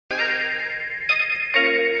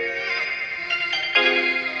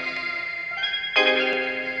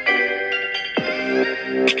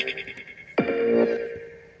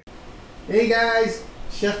Hey guys,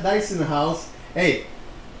 Chef Dice in the house. Hey,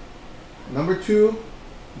 number 2,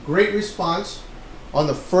 great response on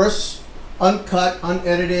the first uncut,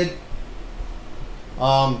 unedited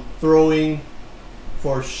throwing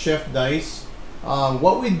for Chef Dice.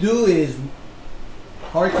 What we do is,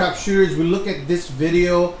 Hawaii Crap Shooters, we look at this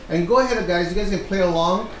video and go ahead guys, you guys can play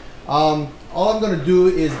along. All I'm gonna do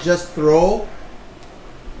is just throw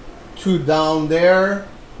 2 down there,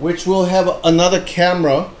 which will have another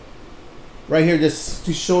camera right here just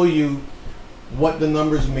to show you what the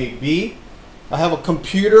numbers may be. I have a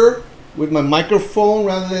computer with my microphone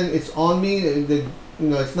rather than it's on me.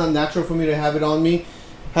 It's not natural for me to have it on me.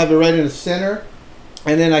 Have it right in the center,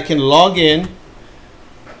 and then I can log in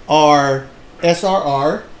our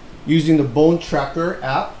SRR using the bonetracker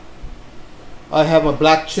app. I have my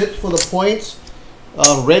black chips for the points,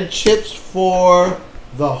 red chips for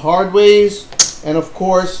the hard ways, and of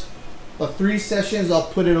course the 3 sessions. I'll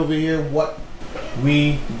put it over here what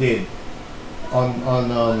we did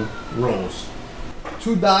on rolls.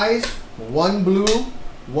 2 dies, 1 blue,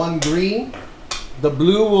 1 green. The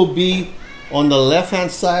blue will be on the left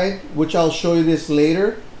hand side, which I'll show you this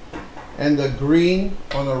later, and the green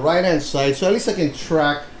on the right hand side, so at least I can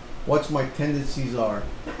track what my tendencies are.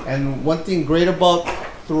 And one thing great about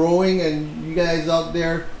throwing, and you guys out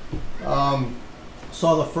there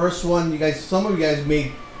saw the first one, some of you guys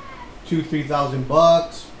made $2,000-3,000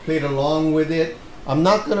 bucks, played along with it. I'm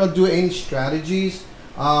not gonna do any strategies.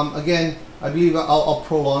 Again, I believe I'll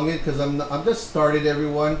prolong it because I'm just started,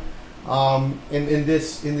 everyone, in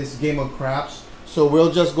this game of craps. So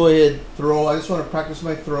we'll just go ahead throw. I just want to practice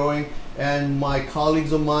my throwing, and my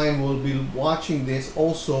colleagues of mine will be watching this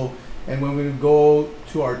also. And when we go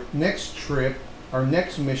to our next trip, our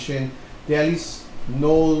next mission, they at least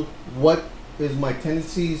know what is my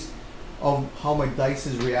tendencies of how my dice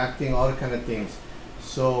is reacting, all the kind of things.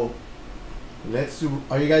 So let's do.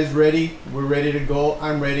 Are you guys ready? We're ready to go.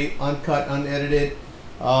 I'm ready. Uncut, unedited.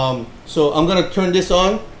 So I'm gonna turn this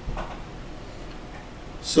on.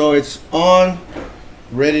 So it's on,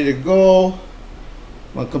 ready to go.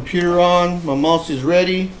 My computer on. My mouse is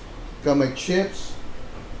ready. Got my chips,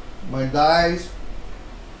 my dice,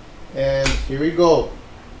 and here we go.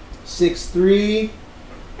 6-3,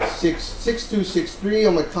 6-2, 6-3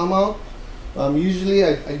 on my come out. Usually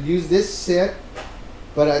I use this set,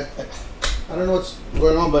 but I don't know what's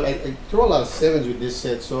going on, but I throw a lot of 7s with this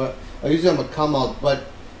set, so I use it on my come out. But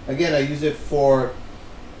again, I use it for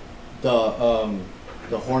the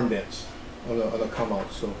horn bits on the come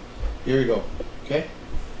out. So here we go. Okay.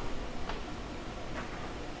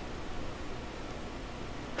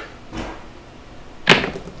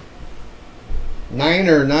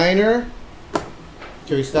 Niner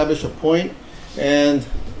to establish a point, and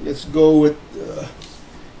let's go with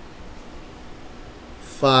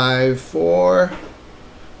 5-4.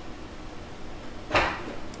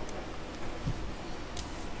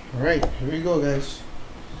 All right, here we go, guys.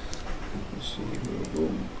 Let's see.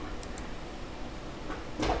 Boom.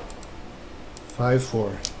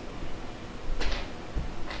 5-4.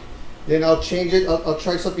 Then I'll change it. I'll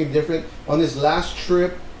try something different. On this last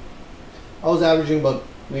trip, I was averaging about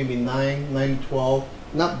maybe 9-12.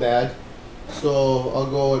 Not bad. So I'll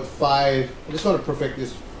go with 5. I just want to perfect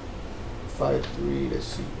this. 5-3. Let's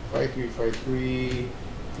see. 5-3, 5-3.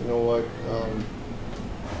 You know what?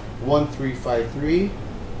 1-3, 5-3.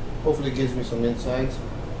 Hopefully it gives me some insides.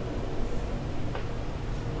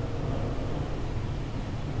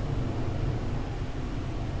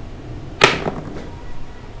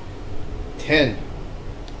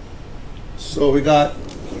 So we got,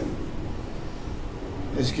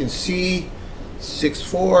 as you can see,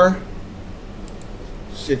 6-4,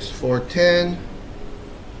 6-4, 10.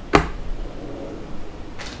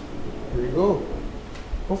 Here we go.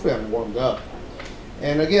 Hopefully I'm warmed up.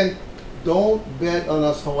 And again, don't bet on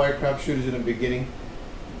us Hawaii Crap Shooters in the beginning.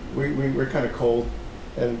 We're kind of cold,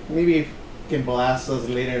 and maybe you can blast us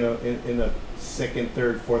later in the 2nd,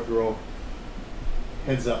 3rd, 4th row.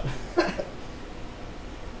 Heads up.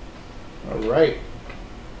 All right.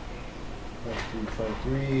 5-3,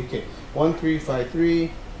 5-3. Okay. 1-3,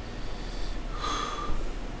 5-3.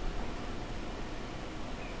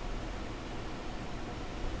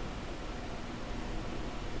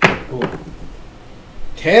 Cool.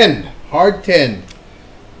 10. Hard 10.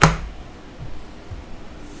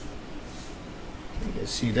 You guys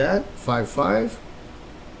see that? 5-5.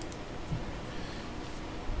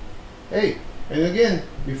 Hey, and again,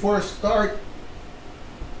 before I start,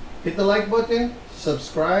 hit the like button,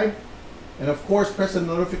 subscribe, and of course press the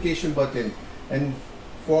notification button. And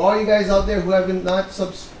for all you guys out there who haven't not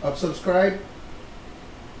subscribed,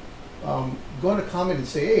 go in a comment and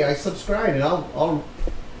say, hey, I subscribed, and I'll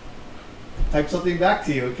type something back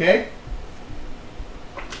to you, okay?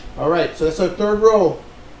 All right, so that's our third row.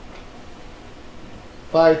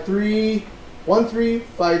 5 3 1 3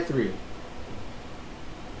 5 3.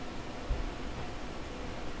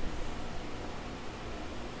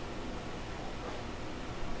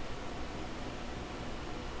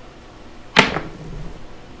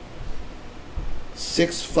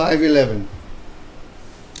 Six 5 11.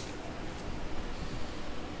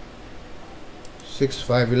 6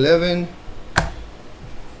 5 11.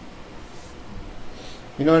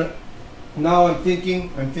 You know what? Now I'm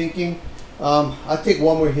thinking. I'll take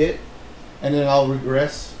one more hit, and then I'll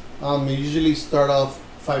regress. I usually start off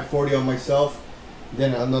 540 on myself,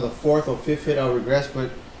 then another fourth or fifth hit I'll regress.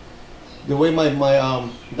 But the way my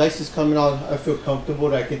dice is coming out, I feel comfortable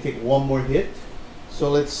that I can take one more hit. So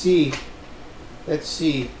let's see.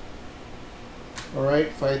 All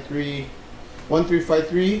right, 5 3 1 3 5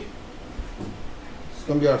 3. It's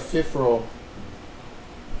gonna be our fifth roll.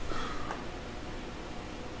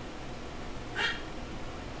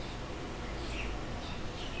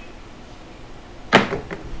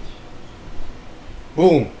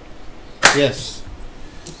 Boom. Yes.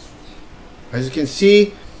 As you can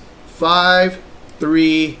see, 5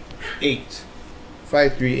 3 8.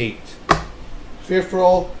 5 3 8. Fifth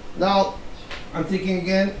roll. Now I'm thinking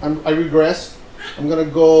again. I regressed. I'm gonna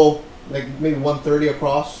go like maybe 130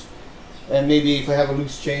 across, and maybe if I have a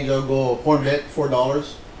loose change, I'll go horn bet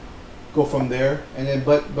 $4. Go from there, and then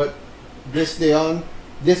but this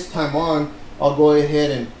time on, I'll go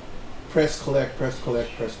ahead and press collect.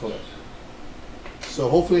 So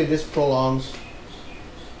hopefully this prolongs.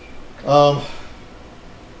 Let's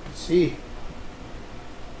see.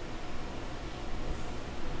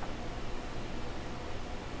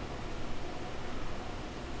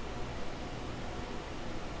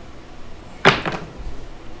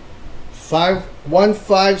 Five 1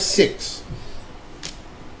 5 6.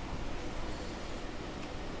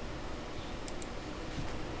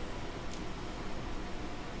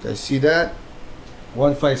 Guys, see that?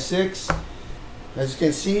 1 5 6. As you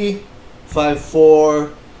can see, 5 4.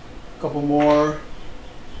 A couple more.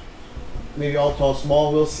 Maybe all tall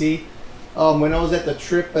small. We'll see. When I was at the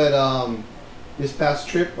trip at this past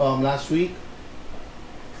trip last week,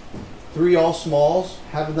 3 all smalls.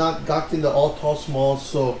 Have not gotten the all tall smalls,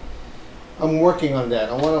 so I'm working on that.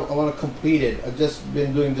 I want to complete it. I've just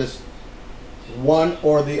been doing just one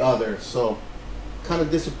or the other, so kind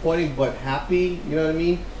of disappointing but happy. You know what I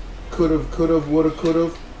mean? Could've,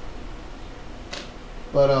 would've.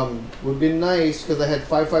 But would be nice because I had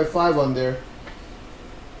 555 on there.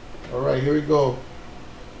 All right, here we go.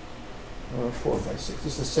 4 5 6.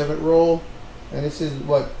 This is the 7th roll, and this is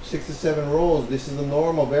what 6 to 7 rolls. This is the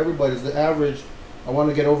norm of everybody's the average. I want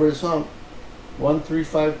to get over this hump. 1 3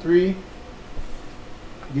 5 3.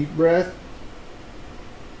 Deep breath.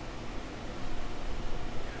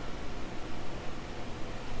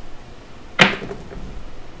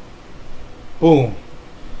 Boom.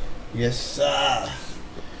 Yes, sir.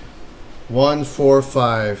 1 4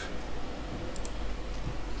 5.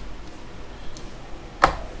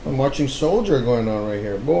 A marching soldier going on right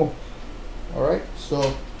here. Boom. All right.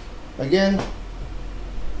 So again,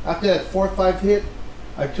 after that 4 5 hit,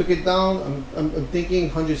 I took it down. I'm thinking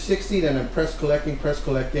 160. Then I'm press collecting.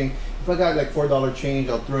 If I got like $4 change,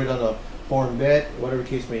 I'll throw it on a horn bet, whatever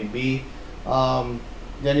case may be. Then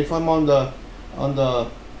if I'm on the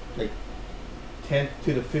like 10th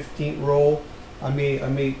to the 15th roll, I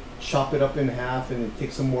may chop it up in half and then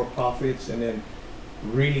take some more profits and then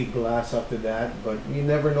really blast after that. But you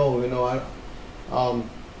never know. You know,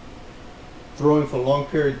 throwing for a long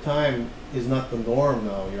period of time is not the norm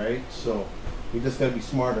now, right? So you just gotta be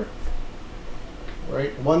smarter. All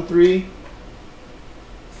right, 1 3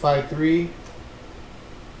 5 3.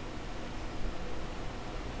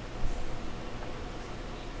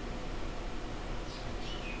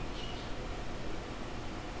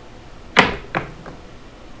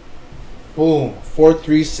 Boom. 4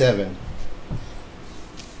 3 7.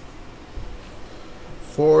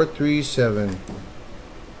 4 3 7.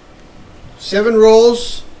 7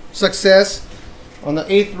 rolls, success. On the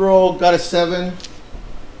 8th roll, got a 7.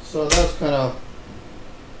 So that's kind of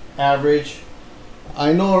average.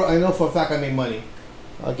 I know for a fact I made money.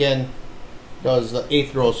 Again, that was the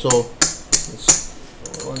 8th roll. So it's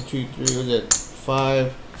 1 2 3. What is it?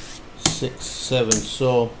 5 6 7.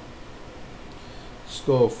 So let's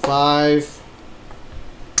go 5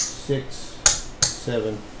 6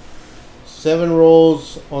 7. 7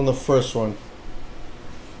 rolls on the first one.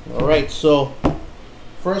 All right, so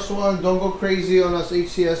first one, don't go crazy on us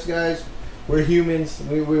HCS guys. We're humans.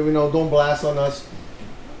 We know, don't blast on us.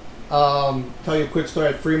 Tell you a quick story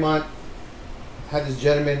at Fremont. Had this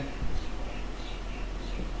gentleman,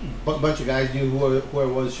 bunch of guys knew who it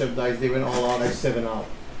was, Chef Dice. They went all out. I 7 out.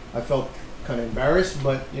 I felt kind of embarrassed,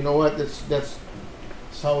 but you know what? That's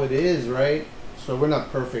how it is, right? So we're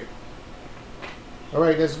not perfect. All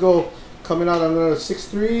right, let's go. Coming out, I'm going to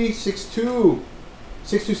 6'3", 6'2",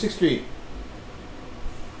 6'2", 6'3".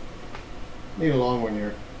 Maybe a long one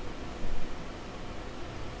here.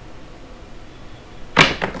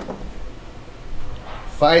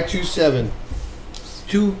 5'27",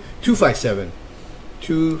 257,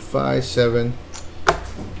 257.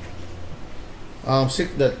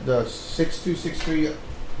 The 6'2", 6'3"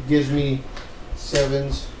 gives me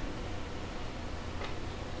 7s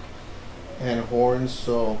and horns,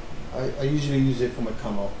 so I usually use it for my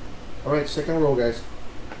come out. All right, second row, guys.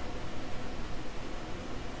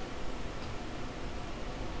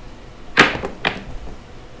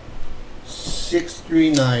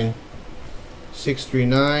 $639.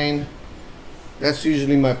 639. That's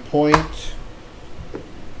usually my point.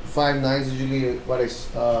 5.9 is usually what I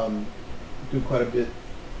do quite a bit.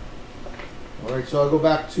 All right, so I'll go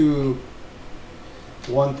back to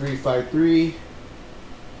 1353.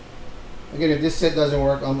 Again, if this set doesn't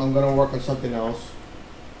work, I'm going to work on something else.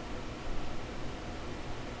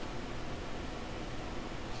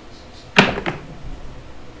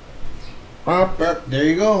 There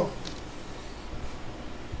you go.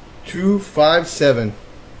 257.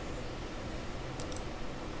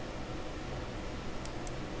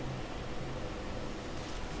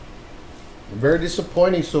 Very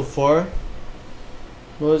disappointing so far.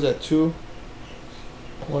 What was that? 2,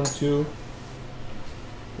 1, 2.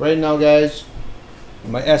 Right now, guys,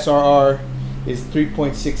 my SRR is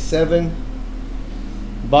 3.67.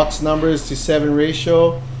 Box numbers to 7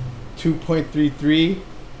 ratio, 2.33.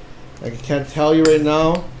 I can't tell you right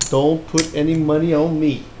now. Don't put any money on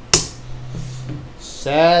me.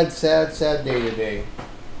 Sad, sad, sad day today.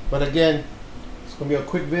 But again, it's gonna be a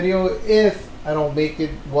quick video if I don't make it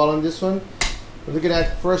well on this one. But look at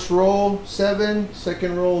that, first row 7,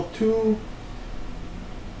 second row 2.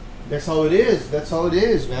 That's how it is. That's how it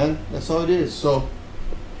is, man. That's how it is. So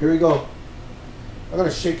here we go. I'm gonna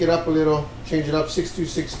shake it up a little, change it up.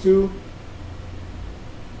 6262.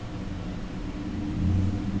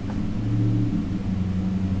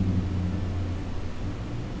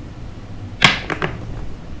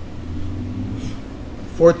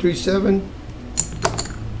 $437.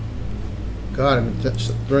 God, I'm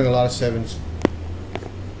throwing a lot of 7s.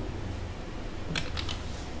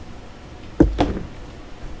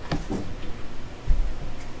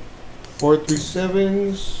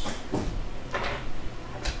 $437s.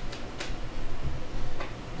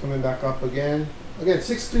 Coming back up again. Again,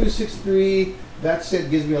 6'2", 6'3". That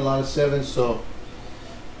set gives me a lot of 7s, so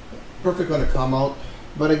perfect on the come out.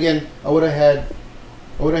 But again, I would have had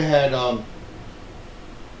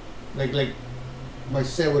like my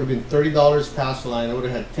set would have been $30 pass line. I would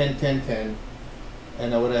have had 10, 10, 10,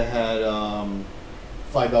 and I would have had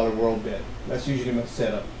 $5 world bet. That's usually my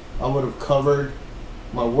setup. I would have covered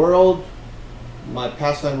my world, my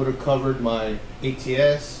pass line would have covered my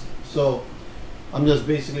ATS. So I'm just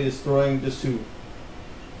basically just throwing just to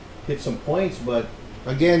hit some points. But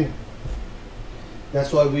again,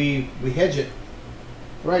 that's why we hedge it.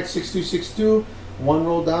 Right, 6262, one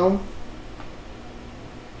roll down.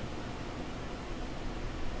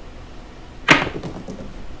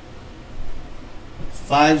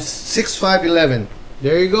 6, 5, 11.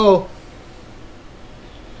 There you go.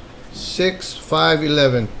 6, 5,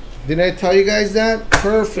 11. Didn't I tell you guys that?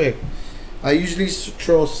 Perfect. I usually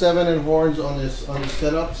throw 7 and horns on these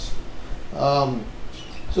setups.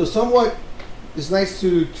 So somewhat, it's nice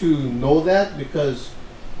to know that, because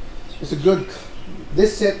it's a good.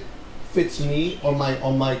 This set fits me on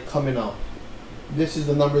my coming out. This is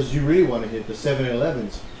the numbers you really want to hit, the 7 and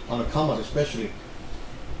 11s on a come out especially.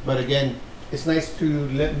 But again, it's nice to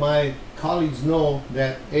let my colleagues know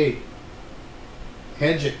that, hey,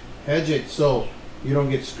 hedge it so you don't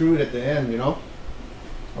get screwed at the end, you know.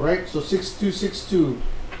 All right, so 6262,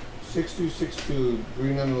 6262,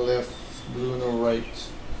 green on the left, blue on the right.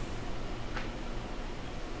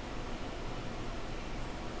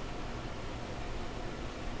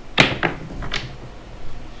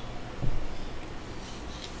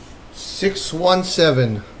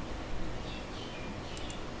 $617.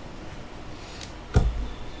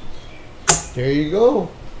 There you go.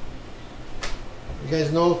 You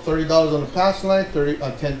guys know $30 on the pass line,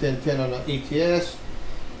 10, 10, 10 on the ATS,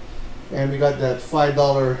 and we got that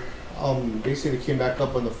 $5. Basically came back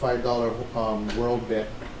up on the $5 world bet.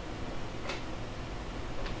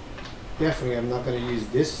 definitely I'm not going to use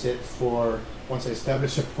this set for once I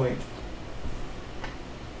establish a point.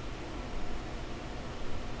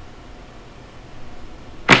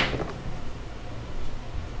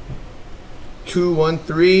 Two, 1,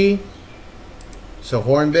 3. So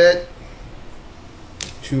horn bet.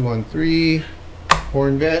 2, 1, 3.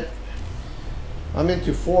 Horn bet. I'm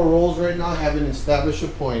into 4 rolls right now, having established a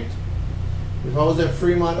point. If I was at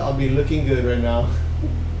Fremont, I'll be looking good right now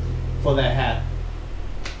for that hat.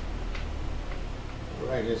 All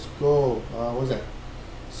right, let's go. What was that?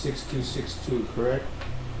 6262, correct?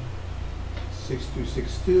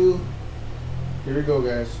 6262. Here we go,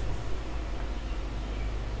 guys.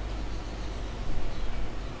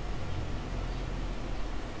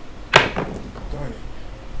 Darn it.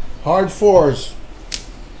 Hard 4s.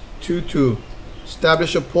 2-2.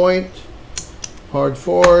 Establish a point. Hard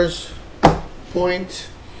 4s. Point.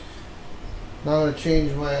 Now I'm going to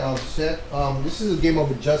change my set. This is a game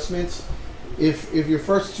of adjustments. If your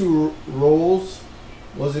first 2 rolls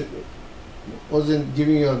wasn't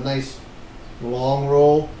giving you a nice long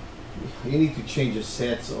roll, you need to change your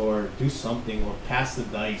sets or do something or pass the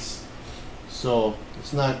dice. So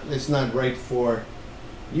it's not right for.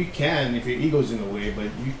 You can if your ego's in the way, but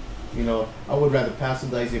you know, I would rather pass the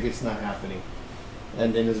dice if it's not happening,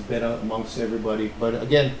 and then it's better amongst everybody. But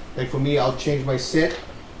again, like for me, I'll change my set.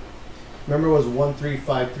 Remember, it was 1, 3,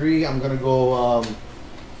 5, 3. I'm gonna go.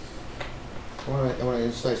 I want to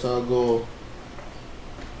inside, so I'll go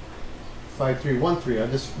 5, 3, 1, 3. I'll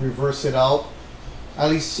just reverse it out.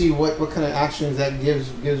 At least see what kind of actions that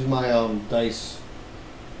gives my dice.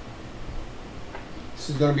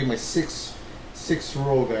 This is gonna be my sixth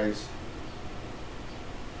roll, guys.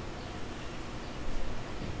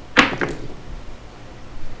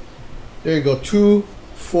 There you go. 2,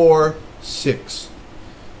 4, 6.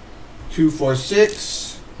 2, 4,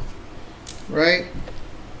 6. Right.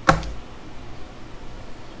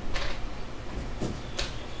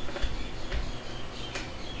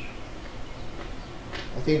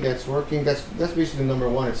 I think that's working. That's basically number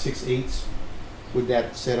 1 at 6 8s with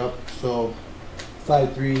that setup. So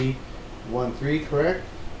 5, 3, 1, 3, correct?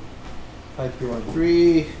 5, 3, 1,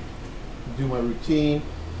 3. Do my routine.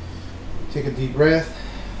 Take a deep breath.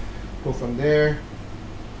 Go from there.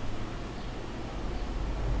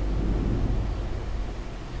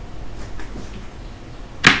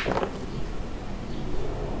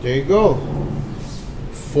 There you go.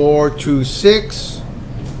 4, 2, 6.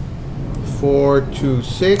 4, 2,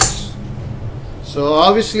 6. So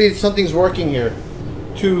obviously something's working here.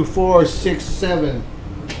 2, 4, 6, 7.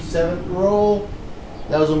 7th roll.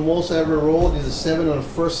 That was the most I ever rolled. Is a 7 on the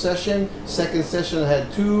first session. Second session I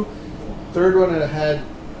had 2. Third one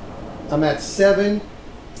I'm at 7.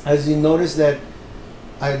 As you notice that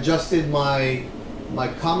I adjusted my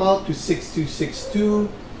come out to 6-2-6-2.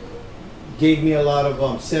 Gave me a lot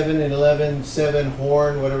of 7 and 11, 7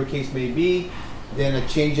 horn, whatever case may be. Then I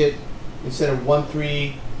changed it. Instead of 1,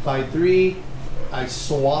 3, 5, 3, I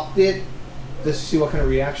swapped it just to see what kind of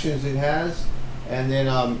reactions it has. And then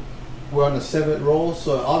we're on the 7th roll.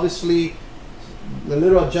 So obviously, the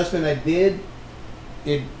little adjustment I did,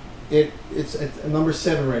 it's at number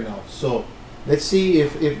 7 right now. So let's see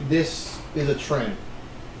if this is a trend.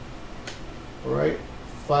 All right,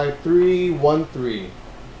 5, 3, 1, 3.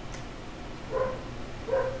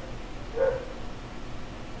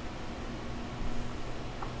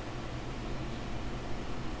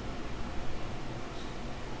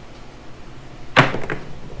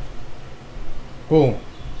 Boom.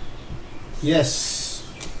 Yes.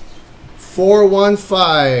 4, 1,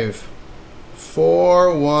 5.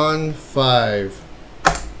 4, 1, 5.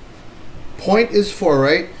 Point is 4,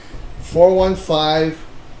 right? 4, 1, 5.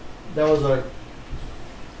 That was our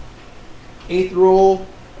 8th roll.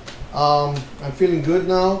 I'm feeling good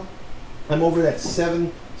now. I'm over that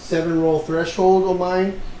 7 roll threshold of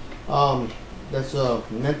mine. That's a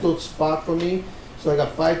mental spot for me. So I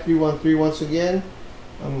got 5, 3, 1, 3 once again.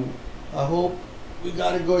 I hope we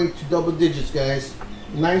got it going to double digits, guys.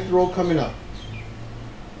 9th roll coming up.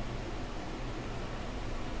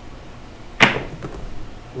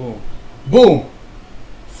 Boom. Boom.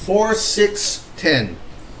 4, 6, 10.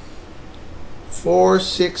 4,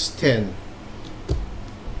 6, 10.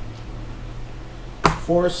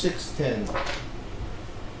 4, 6, 10.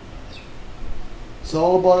 It's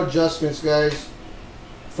all about adjustments, guys.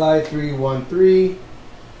 5, 3, 1, 3.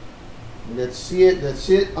 Let's see it. That's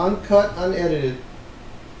it. Uncut, unedited.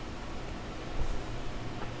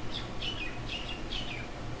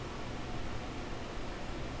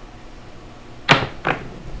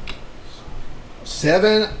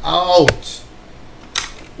 Seven out.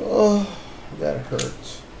 Oh, that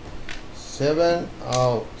hurts. 7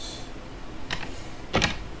 out.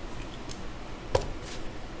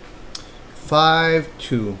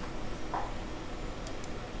 5-2.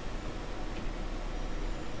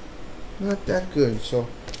 Not that good. So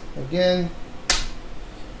again,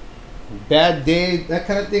 bad day, that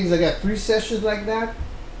kind of things. I got 3 sessions like that.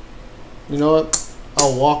 You know what?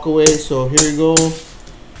 I'll walk away. So here we go.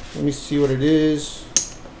 Let me see what it is.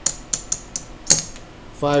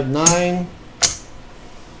 5-9.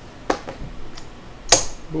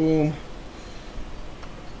 Boom.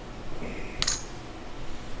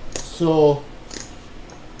 So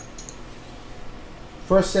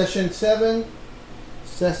first session 7,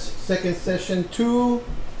 second session 2,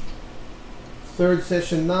 third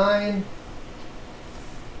session 9,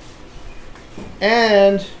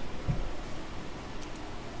 and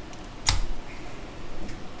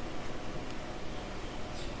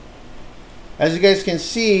as you guys can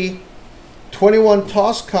see, 21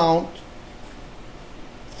 toss count,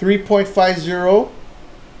 3.50,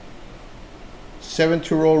 7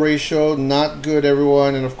 to roll ratio, not good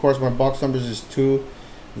everyone. And of course my box numbers is 2.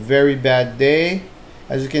 Very bad day.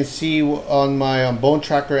 As you can see on my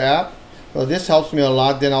bonetracker app. Well, this helps me a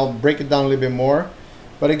lot. Then I'll break it down a little bit more.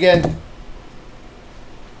 But again,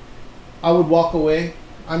 I would walk away.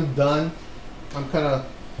 I'm done. I'm kind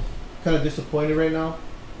of disappointed right now.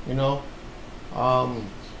 You know,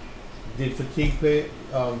 did fatigue play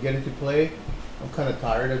get into play? I'm kind of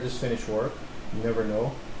tired. I just finished work. You never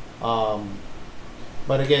know.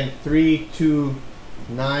 But again, 3-2-9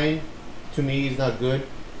 to me is not good.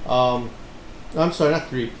 I'm sorry, not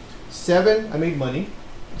 3. 7, I made money.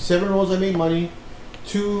 7 rolls, I made money.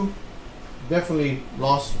 2, definitely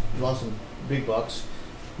lost some big bucks.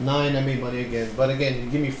 9, I made money again. But again, you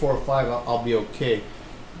give me 4 or 5, I'll be okay.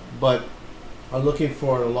 But I'm looking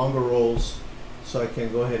for longer rolls so I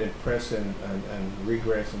can go ahead and press and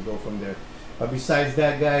regress and go from there. But besides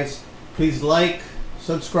that, guys, please like,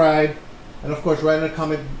 subscribe, and of course write in a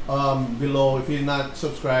comment below. If you're not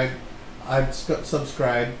subscribed, I've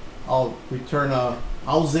subscribed. I'll return a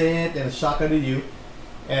how's it and a shaka to you.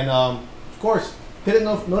 And of course, hit the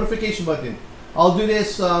notification button. I'll do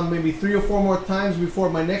this maybe 3 or 4 more times before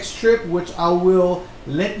my next trip, which I will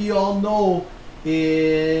let you all know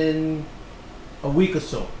in a week or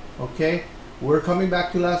so. Okay, we're coming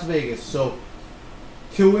back to Las Vegas, so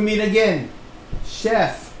till we meet again,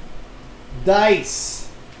 Chef Dice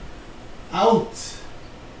out.